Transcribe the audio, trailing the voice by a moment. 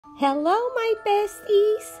Hello, my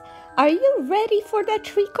besties! Are you ready for the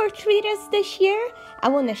trick-or-treaters this year? I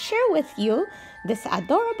want to share with you this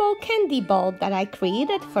adorable candy bowl that I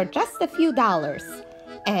created for just a few dollars.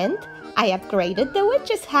 And I upgraded the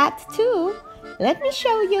witch's hat too. Let me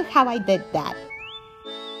show you how I did that.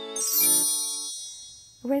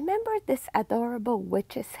 Remember this adorable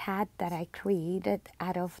witch's hat that I created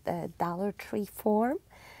out of the Dollar Tree form?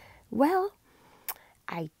 Well,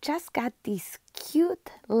 I just got these cute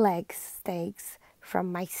leg steaks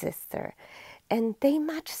from my sister, and they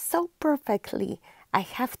match so perfectly. I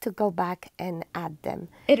have to go back and add them.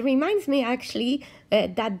 It reminds me actually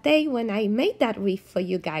that day when I made that wreath for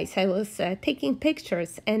you guys. I was taking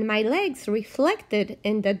pictures and my legs reflected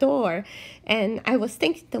in the door, and I was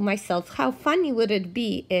thinking to myself, how funny would it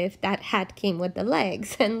be if that hat came with the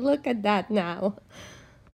legs? And look at that now.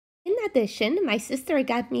 In addition, my sister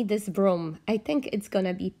got me this broom. I think it's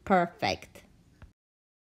gonna be perfect.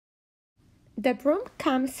 The broom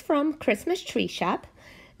comes from Christmas Tree Shop,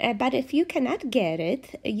 but if you cannot get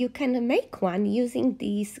it, you can make one using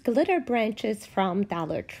these glitter branches from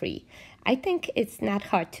Dollar Tree. I think it's not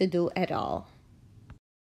hard to do at all.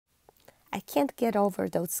 I can't get over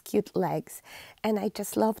those cute legs, and I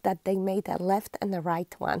just love that they made a left and a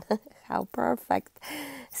right one. How perfect.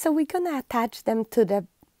 So we're gonna attach them to the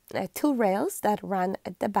two rails that run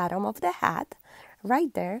at the bottom of the hat,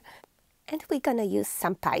 right there, and we're gonna use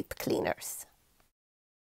some pipe cleaners.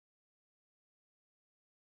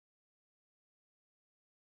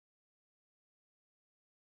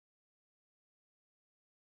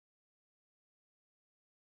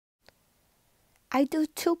 I do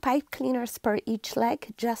 2 pipe cleaners per each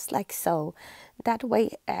leg, just like so. That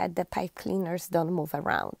way the pipe cleaners don't move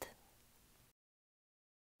around.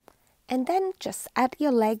 And then just add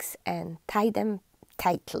your legs and tie them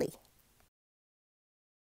tightly.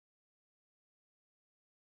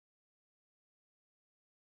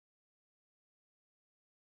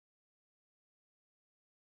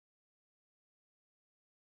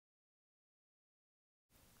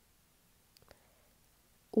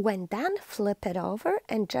 When done, flip it over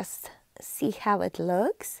and just see how it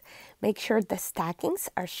looks. Make sure the stockings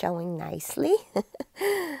are showing nicely.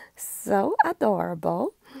 So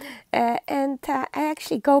adorable. And I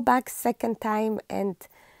actually go back second time and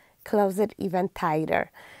close it even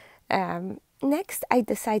tighter. Next, I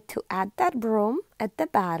decide to add that broom at the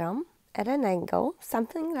bottom at an angle,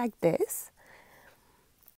 something like this.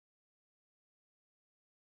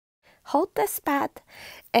 Hold the spot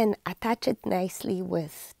and attach it nicely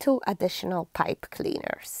with 2 additional pipe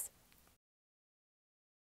cleaners.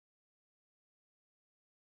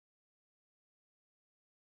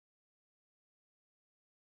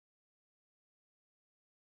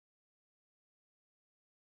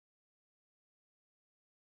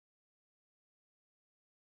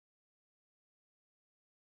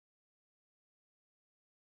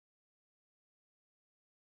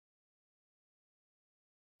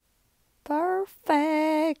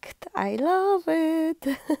 Perfect! I love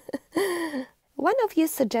it! One of you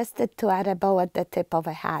suggested to add a bow at the tip of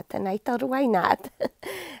a hat, and I thought, why not?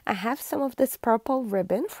 I have some of this purple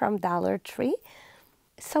ribbon from Dollar Tree,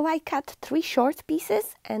 so I cut 3 short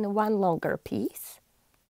pieces and 1 longer piece.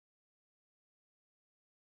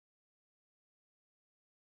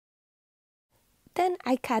 Then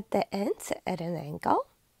I cut the ends at an angle.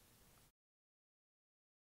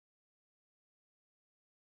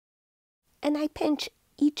 And I pinch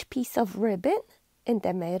each piece of ribbon in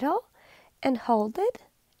the middle and hold it,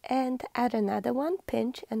 and add another one,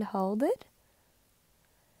 pinch and hold it,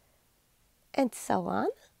 and so on.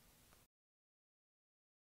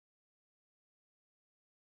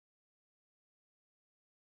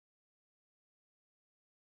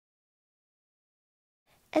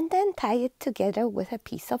 And then tie it together with a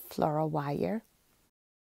piece of floral wire.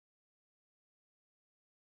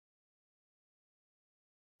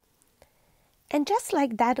 And just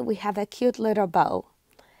like that, we have a cute little bow.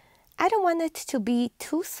 I don't want it to be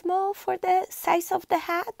too small for the size of the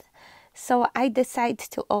hat, so I decide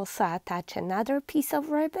to also attach another piece of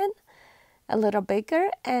ribbon, a little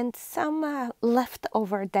bigger, and some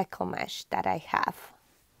leftover deco mesh that I have.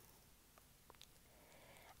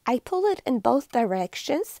 I pull it in both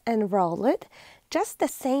directions and roll it just the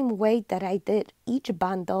same way that I did each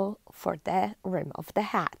bundle for the rim of the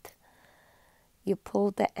hat. You pull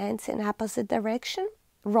the ends in opposite direction,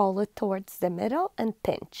 roll it towards the middle, and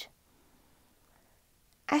pinch.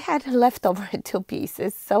 I had leftover 2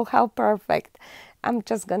 pieces, so how perfect. I'm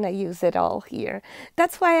just gonna use it all here.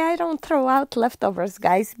 That's why I don't throw out leftovers,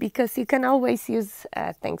 guys, because you can always use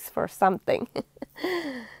things for something.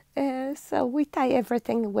 So we tie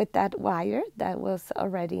everything with that wire that was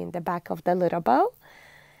already in the back of the little bow.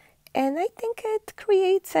 And I think it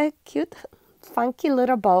creates a cute, funky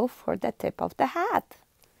little bow for the tip of the hat.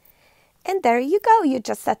 And there you go. You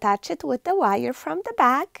just attach it with the wire from the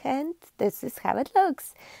back, and this is how it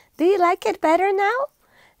looks. Do you like it better now?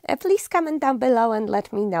 Please comment down below and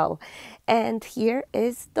let me know. And here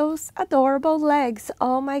is those adorable legs.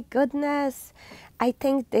 Oh my goodness. I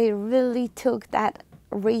think they really took that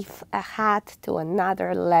wreath hat to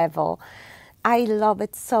another level. I love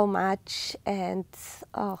it so much, and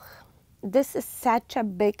oh, this is such a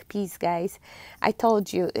big piece, guys. I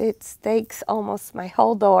told you it takes almost my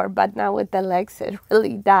whole door, but now with the legs it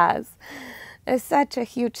really does. It's such a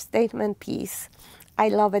huge statement piece. I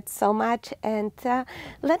love it so much, and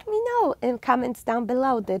let me know in comments down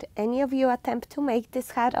below, did any of you attempt to make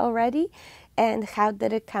this hat already, and how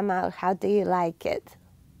did it come out? How do you like it?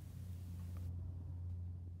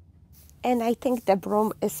 And I think the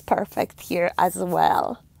broom is perfect here as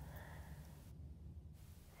well.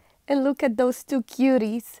 And look at those two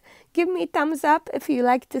cuties. Give me a thumbs up if you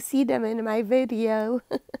like to see them in my video.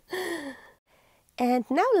 And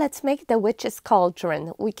now let's make the Witches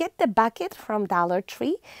Cauldron. We get the bucket from Dollar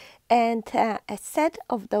Tree and a set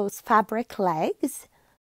of those fabric legs.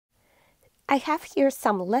 I have here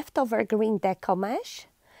some leftover green deco mesh,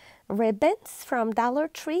 ribbons from Dollar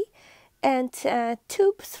Tree, and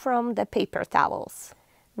tubes from the paper towels.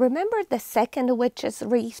 Remember the second witch's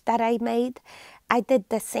wreath that I made? I did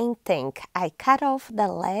the same thing. I cut off the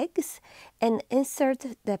legs and insert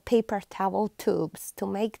the paper towel tubes to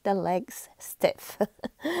make the legs stiff.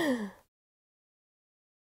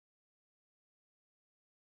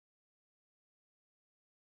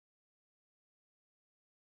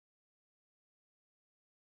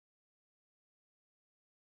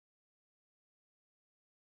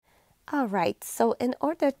 All right, so in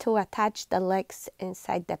order to attach the legs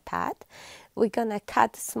inside the pad, we're gonna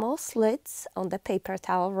cut small slits on the paper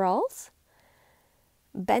towel rolls,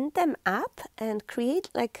 bend them up, and create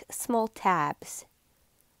like small tabs.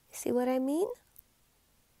 See what I mean?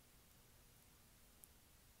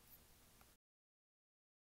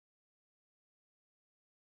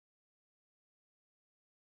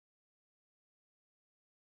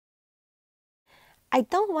 I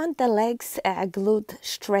don't want the legs glued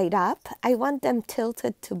straight up. I want them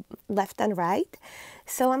tilted to left and right.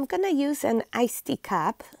 So I'm gonna use an iced tea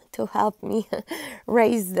cup to help me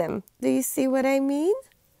raise them. Do you see what I mean?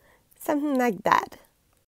 Something like that.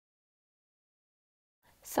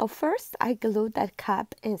 So first I glue that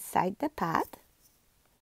cup inside the pad.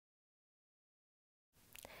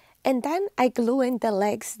 And then I glue in the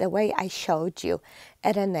legs the way I showed you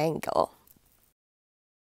at an angle.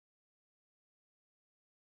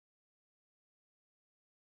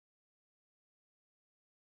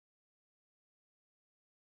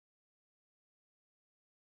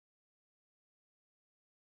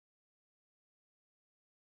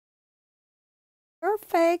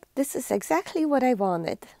 Perfect, this is exactly what I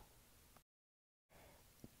wanted.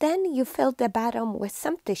 Then you fill the bottom with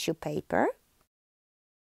some tissue paper.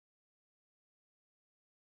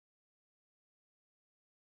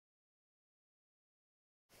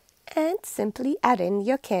 And simply add in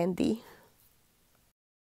your candy.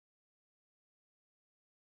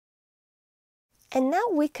 And now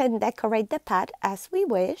we can decorate the pad as we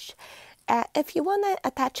wish. If you want to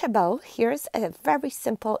attach a bow, here's a very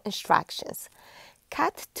simple instructions.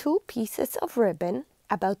 Cut 2 pieces of ribbon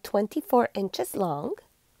about 24 inches long.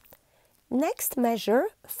 Next measure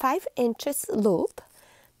 5 inches loop,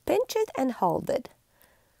 pinch it and hold it.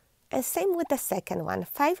 And same with the second one,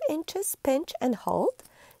 5 inches pinch and hold.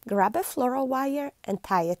 Grab a floral wire and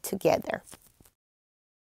tie it together.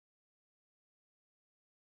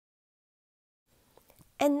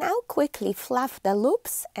 And now quickly fluff the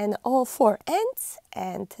loops and all 4 ends,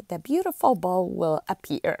 and the beautiful bow will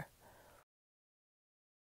appear.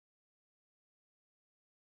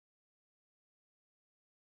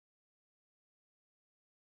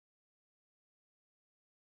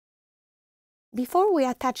 Before we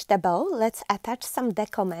attach the bow, let's attach some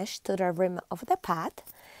deco mesh to the rim of the pad.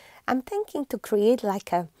 I'm thinking to create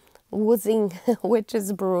like a woozing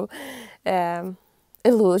witch's brew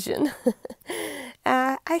illusion.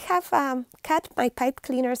 I have cut my pipe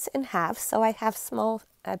cleaners in half, so I have small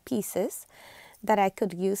pieces that I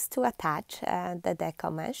could use to attach the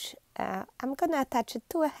deco mesh. I'm gonna attach it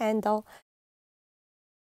to a handle.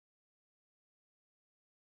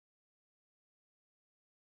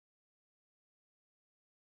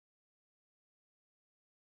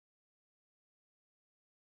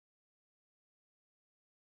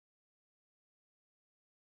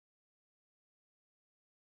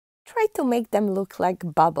 try to make them look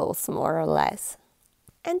like bubbles more or less.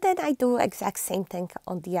 And then I do exact same thing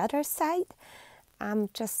on the other side. I'm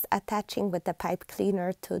just attaching with the pipe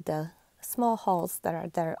cleaner to the small holes that are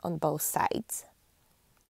there on both sides.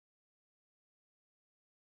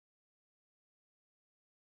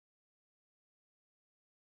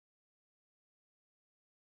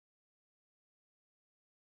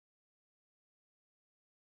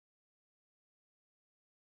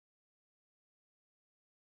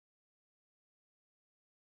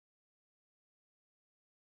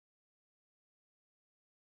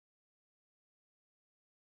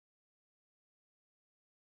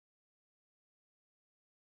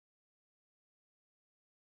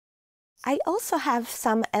 I also have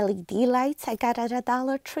some LED lights I got at a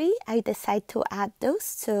Dollar Tree. I decided to add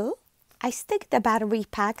those too. I stick the battery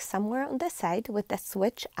pack somewhere on the side with the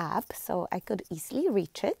switch up so I could easily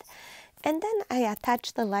reach it. And then I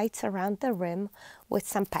attach the lights around the rim with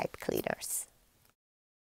some pipe cleaners.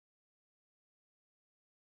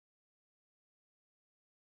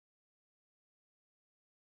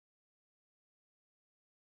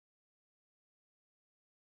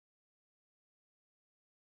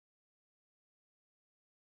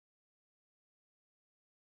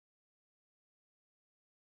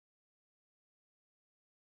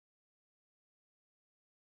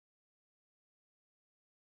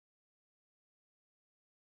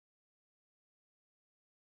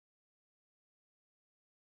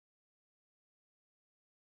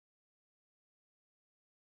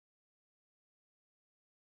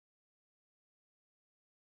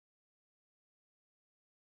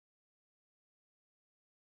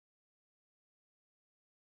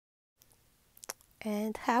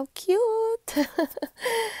 And how cute!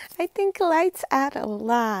 I think lights add a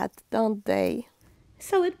lot, don't they?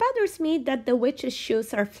 So it bothers me that the witch's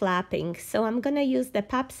shoes are flapping, so I'm gonna use the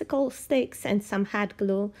popsicle sticks and some hot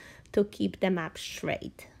glue to keep them up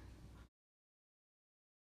straight.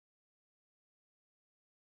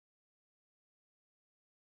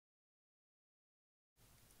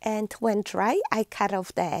 And when dry, I cut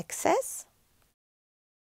off the excess.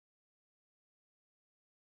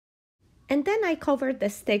 And then I cover the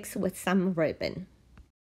sticks with some ribbon.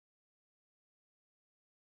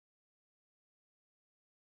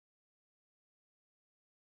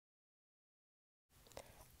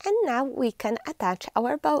 And now we can attach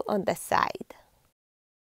our bow on the side.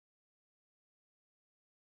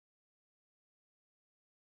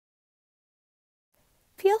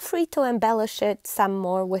 Feel free to embellish it some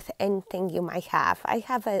more with anything you might have. I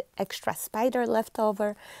have an extra spider left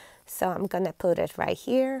over, so I'm gonna put it right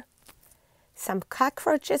here. Some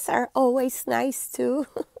cockroaches are always nice too.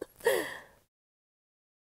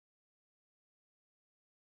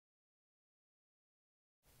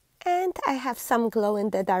 And I have some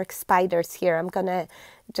glow-in-the-dark spiders here. I'm gonna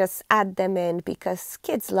just add them in because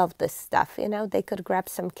kids love this stuff. You know, they could grab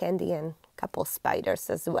some candy and a couple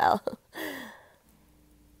spiders as well.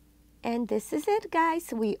 And this is it,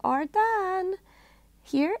 guys. We are done.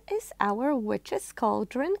 Here is our Witches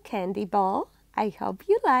Cauldron candy ball. I hope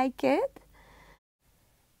you like it.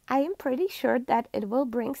 I am pretty sure that it will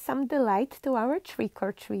bring some delight to our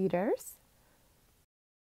trick-or-treaters.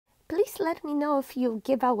 Please let me know if you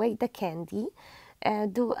give away the candy.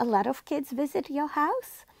 Do a lot of kids visit your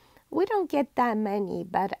house? We don't get that many,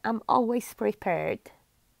 but I'm always prepared.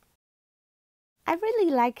 I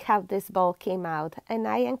really like how this bowl came out, and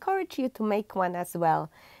I encourage you to make one as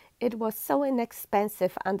well. It was so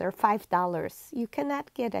inexpensive, under $5. You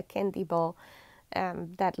cannot get a candy bowl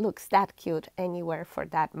that looks that cute anywhere for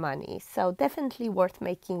that money. So definitely worth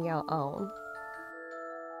making your own.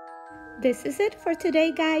 This is it for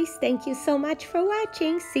today, guys. Thank you so much for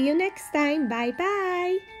watching. See you next time. Bye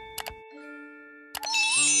bye.